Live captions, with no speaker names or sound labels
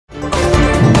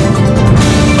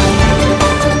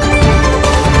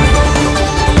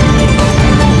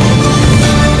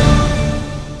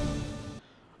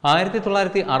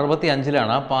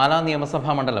1965 പാലാ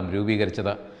നിയമസഭാ മണ്ഡലം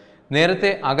രൂപീകരിച്ചത്. നേരത്തെ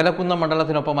അകലക്കുന്ന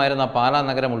മണ്ഡലത്തിനൊപ്പമായിരുന്ന പാലാ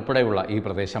നഗരം ഉൾപ്പെടെയുള്ള ഈ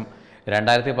പ്രദേശം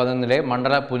 2011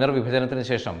 മണ്ഡല പുനർവിഭജനത്തിന്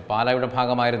ശേഷം പാലായുടെ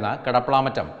ഭാഗമായിരുന്ന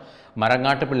കടപ്ലാമറ്റം,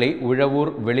 മരങ്ങാട്ടുപള്ളി, ഉഴവൂർ,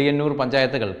 വെളിയന്നൂർ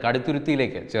പഞ്ചായത്തുകൾ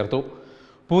കടുത്തുരുത്തിയിലേക്ക് ചേർത്തു.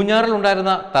 പൂഞ്ഞാറിൽ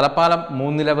ഉണ്ടായിരുന്ന തലപ്പാലം,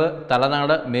 മൂന്നിലവ്,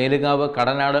 തലനാട്, മേലുകാവ്,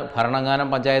 കടനാട്, ഭരണങ്ങാനം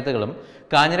പഞ്ചായത്തുകളും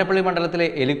കാഞ്ഞിരപ്പള്ളി മണ്ഡലത്തിലെ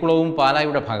എലിക്കുളവും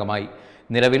പാലായുടെ ഭാഗമായി.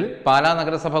 നിലവിൽ പാലാ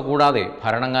നഗരസഭ കൂടാതെ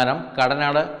ഭരണങ്ങാനം,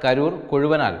 കടനാട്, കരൂർ,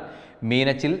 കൊഴുവനാൽ,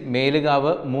 മീനച്ചിൽ,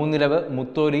 മേലുകാവ്, മൂന്നിലവ്,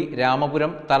 മുത്തോലി,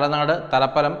 രാമപുരം, തലനാട്,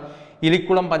 തലപ്പലം,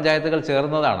 ഇലിക്കുളം പഞ്ചായത്തുകൾ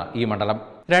ചേർന്നതാണ് ഈ മണ്ഡലം.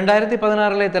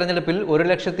 2016 തെരഞ്ഞെടുപ്പിൽ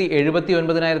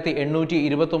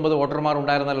 1,79,829 വോട്ടർമാർ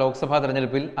ഉണ്ടായിരുന്ന ലോക്സഭാ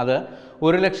തെരഞ്ഞെടുപ്പിൽ അത്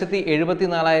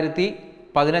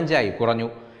 1,74,015 കുറഞ്ഞു.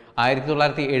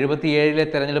 1977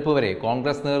 തെരഞ്ഞെടുപ്പ് വരെ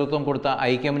കോൺഗ്രസ് നേതൃത്വം കൊടുത്ത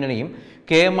ഐക്യമുന്നണിയും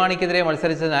കെ.എം. മാണിക്കെതിരെ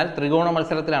മത്സരിച്ചതിനാൽ ത്രികോണ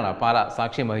മത്സരത്തിലാണ് പാല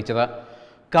സാക്ഷ്യം വഹിച്ചത്.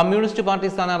 Communist party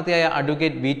സ്ഥാനാർത്ഥിയായ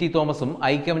advocate വി.ടി. തോമസും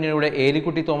ഐക്യമുന്നണിയുടെ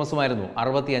ഏലിക്കുട്ടി തോമസുമായിരുന്നു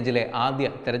 65 ആദ്യ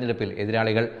തെരഞ്ഞെടുപ്പിൽ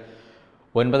എതിരാളികൾ.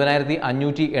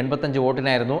 9,585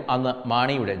 വോട്ടിനായിരുന്നു അന്ന്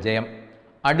മാണിയുടെ ജയം.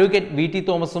 അഡ്വക്കേറ്റ് വി.ടി.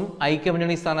 തോമസും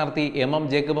ഐക്യമുന്നണി സ്ഥാനാർത്ഥി എം.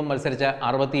 ജേക്കബും മത്സരിച്ച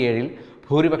 67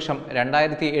 ഭൂരിപക്ഷം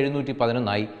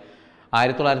 2,711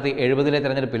 1970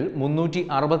 തെരഞ്ഞെടുപ്പിൽ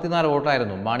 364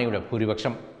 വോട്ടായിരുന്നു മാണിയുടെ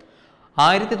ഭൂരിപക്ഷം.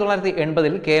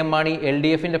 1980 കെ.എം. മാണി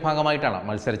LDFിന്റെ ഭാഗമായിട്ടാണ്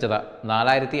മത്സരിച്ചത്.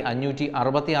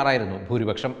 4,566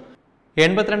 ഭൂരിപക്ഷം.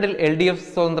 82 LDF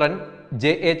സ്വതന്ത്രൻ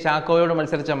J.A. ചാക്കോയോട്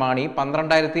മത്സരിച്ച മാണി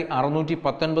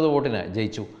 12,619 വോട്ടിന്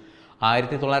ജയിച്ചു.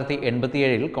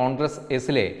 1987 കോൺഗ്രസ്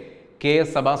എസിലെ K.S.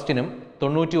 സെബാസ്റ്റ്യനും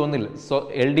 91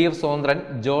 LDF സ്വതന്ത്രൻ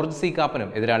George C കാപ്പനും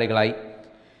എതിരാളികളായി.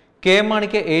 K M.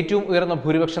 മാണിക്ക് ഏറ്റവും ഉയർന്ന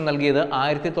ഭൂരിപക്ഷം നൽകിയത്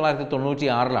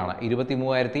 1996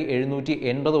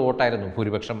 23,780 വോട്ടായിരുന്നു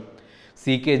ഭൂരിപക്ഷം.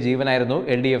 CK ജീവനായിരുന്നു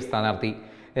LDF സ്ഥാനാർത്ഥി.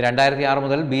 2006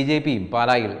 മുതൽ BJPയും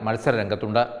പാലായിൽ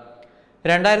മത്സരരംഗത്തുണ്ട്.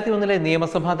 2001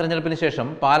 നിയമസഭാ തെരഞ്ഞെടുപ്പിന് ശേഷം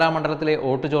പാലാ മണ്ഡലത്തിലെ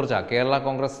വോട്ട് ചോർച്ച കേരള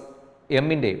കോൺഗ്രസ്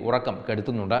എമ്മിന്റെ ഉറക്കം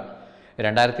കെടുത്തുന്നുണ്ട്.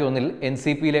 2001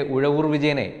 NCPയിലെ ഉഴവൂർ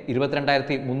വിജയനെ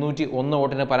 22,301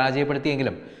 വോട്ടിന്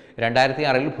പരാജയപ്പെടുത്തിയെങ്കിലും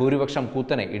 2006 ഭൂരിപക്ഷം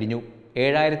കുത്തനെ ഇടിഞ്ഞു.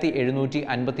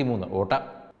 7,753 വോട്ട്.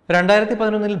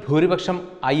 2011 ഭൂരിപക്ഷം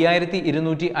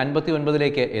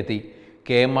 5,259 എത്തി.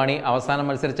 കെ.എം. മാണി അവസാനം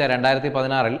മത്സരിച്ച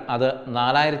 2016 അത്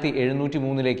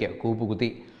 4,703 കൂപ്പുകുത്തി.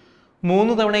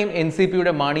 3 തവണയും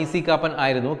NCPയുടെ മാണി സി കാപ്പൻ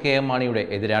ആയിരുന്നു കെ.എം. മാണിയുടെ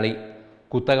എതിരാളി.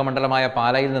 കുത്തക മണ്ഡലമായ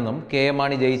പാലയിൽ നിന്നും കെ.എം.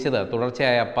 മാണി ജയിച്ചത്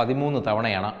തുടർച്ചയായ 13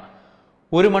 തവണയാണ്.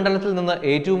 ഒരു മണ്ഡലത്തിൽ നിന്ന്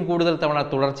ഏറ്റവും കൂടുതൽ തവണ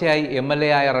തുടർച്ചയായി MLA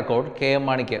ആയ റെക്കോർഡ് കെ.എം.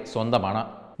 മാണിക്ക് സ്വന്തമാണ്.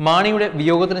 മാണിയുടെ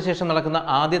വിയോഗത്തിന് ശേഷം നടക്കുന്ന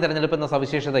ആദ്യ തെരഞ്ഞെടുപ്പെന്ന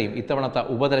സവിശേഷതയും ഇത്തവണത്തെ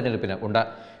ഉപതെരഞ്ഞെടുപ്പിന് ഉണ്ട്.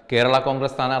 കേരള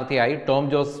കോൺഗ്രസ് സ്ഥാനാർത്ഥിയായി ടോം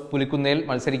ജോസ് പുലിക്കുന്നേൽ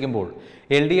മത്സരിക്കുമ്പോൾ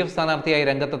LDF സ്ഥാനാർത്ഥിയായി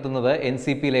രംഗത്തെത്തുന്നത്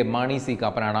NCPയിലെ മാണി സി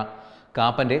കാപ്പനാണ്.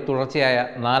 കാപ്പന്റെ തുടർച്ചയായ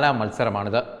 4ാം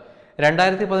മത്സരമാണിത്.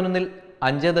 2011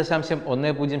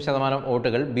 5.10%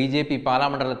 വോട്ടുകൾ BJP പാലാ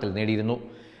മണ്ഡലത്തിൽ നേടിയിരുന്നു.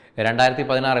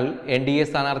 2016 NDA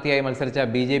സ്ഥാനാർത്ഥിയായി മത്സരിച്ച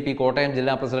BJP കോട്ടയം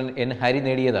ജില്ലാ പ്രസിഡന്റ് N. ഹരി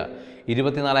നേടിയത്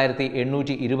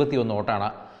 24,821 വോട്ടാണ്.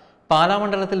 പാലാ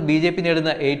മണ്ഡലത്തിൽ BJP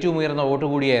നേടുന്ന ഏറ്റവും ഉയർന്ന വോട്ട്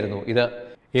കൂടിയായിരുന്നു ഇത്.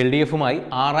 LDFുമായി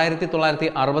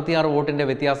 6,966 വോട്ടിന്റെ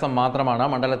വ്യത്യാസം മാത്രമാണ്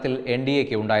മണ്ഡലത്തിൽ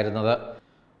NDAക്ക് ഉണ്ടായിരുന്നത്.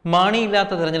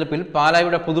 മാണിയില്ലാത്ത തെരഞ്ഞെടുപ്പിൽ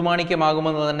പാലായുടെ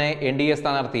പുതുമാണിക്യമാകുമെന്ന് തന്നെ NDA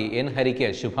സ്ഥാനാർത്ഥി N. ഹരിക്ക്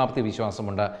ശുഭാപ്തി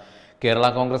വിശ്വാസമുണ്ട്. കേരള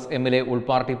കോൺഗ്രസ് എമ്മിലെ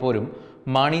ഉൾപാർട്ടി പോരും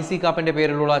മാണി സി കാപ്പന്റെ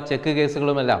പേരിലുള്ള ചെക്ക്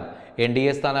കേസുകളുമെല്ലാം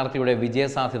NDA സ്ഥാനാർത്ഥിയുടെ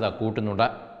വിജയസാധ്യത കൂട്ടുന്നുണ്ട്.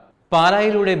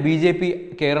 പാലായിലൂടെ BJP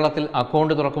കേരളത്തിൽ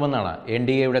അക്കൗണ്ട് തുറക്കുമെന്നാണ്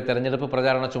NDAയുടെ തെരഞ്ഞെടുപ്പ്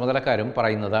പ്രചാരണ ചുമതലക്കാരും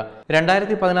പറയുന്നത്.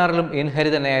 2016 N. ഹരി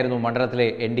തന്നെയായിരുന്നു മണ്ഡലത്തിലെ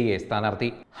NDA സ്ഥാനാർത്ഥി.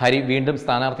 ഹരി വീണ്ടും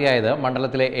സ്ഥാനാർത്ഥിയായത്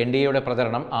മണ്ഡലത്തിലെ NDAയുടെ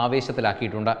പ്രചരണം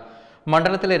ആവേശത്തിലാക്കിയിട്ടുണ്ട്.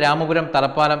 മണ്ഡലത്തിലെ രാമപുരം,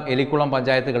 തലപ്പാലം, എലിക്കുളം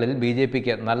പഞ്ചായത്തുകളിൽ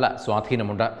BJPക്ക് നല്ല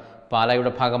സ്വാധീനമുണ്ട്.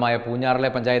 പാലായുടെ ഭാഗമായ പൂഞ്ഞാറിലെ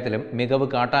പഞ്ചായത്തിലും മികവ്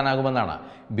കാട്ടാനാകുമെന്നാണ്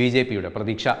BJPയുടെ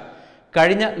പ്രതീക്ഷ.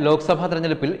 കഴിഞ്ഞ ലോക്സഭാ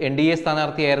തെരഞ്ഞെടുപ്പിൽ NDA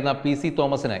സ്ഥാനാർത്ഥിയായിരുന്ന PC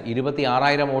തോമസിന്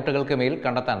 26,000 വോട്ടുകൾക്ക് മേൽ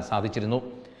കണ്ടെത്താൻ സാധിച്ചിരുന്നു.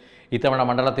 ഇത്തവണ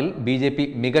മണ്ഡലത്തിൽ BJP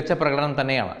മികച്ച പ്രകടനം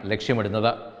തന്നെയാണ്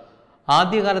ലക്ഷ്യമിടുന്നത്.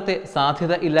 ആദ്യകാലത്തെ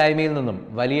സാധ്യത ഇല്ലായ്മയിൽ നിന്നും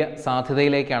വലിയ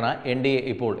സാധ്യതയിലേക്കാണ് NDA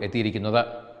ഇപ്പോൾ എത്തിയിരിക്കുന്നത്.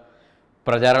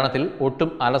 പ്രചാരണത്തിൽ ഒട്ടും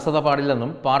അലസത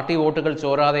പാടില്ലെന്നും പാർട്ടി വോട്ടുകൾ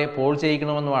ചോരാതെ പോൾ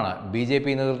ചെയ്യിക്കണമെന്നുമാണ്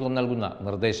BJP നേതൃത്വം നൽകുന്ന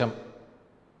നിർദ്ദേശം.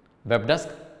 Web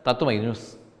desk Tatwamayi news.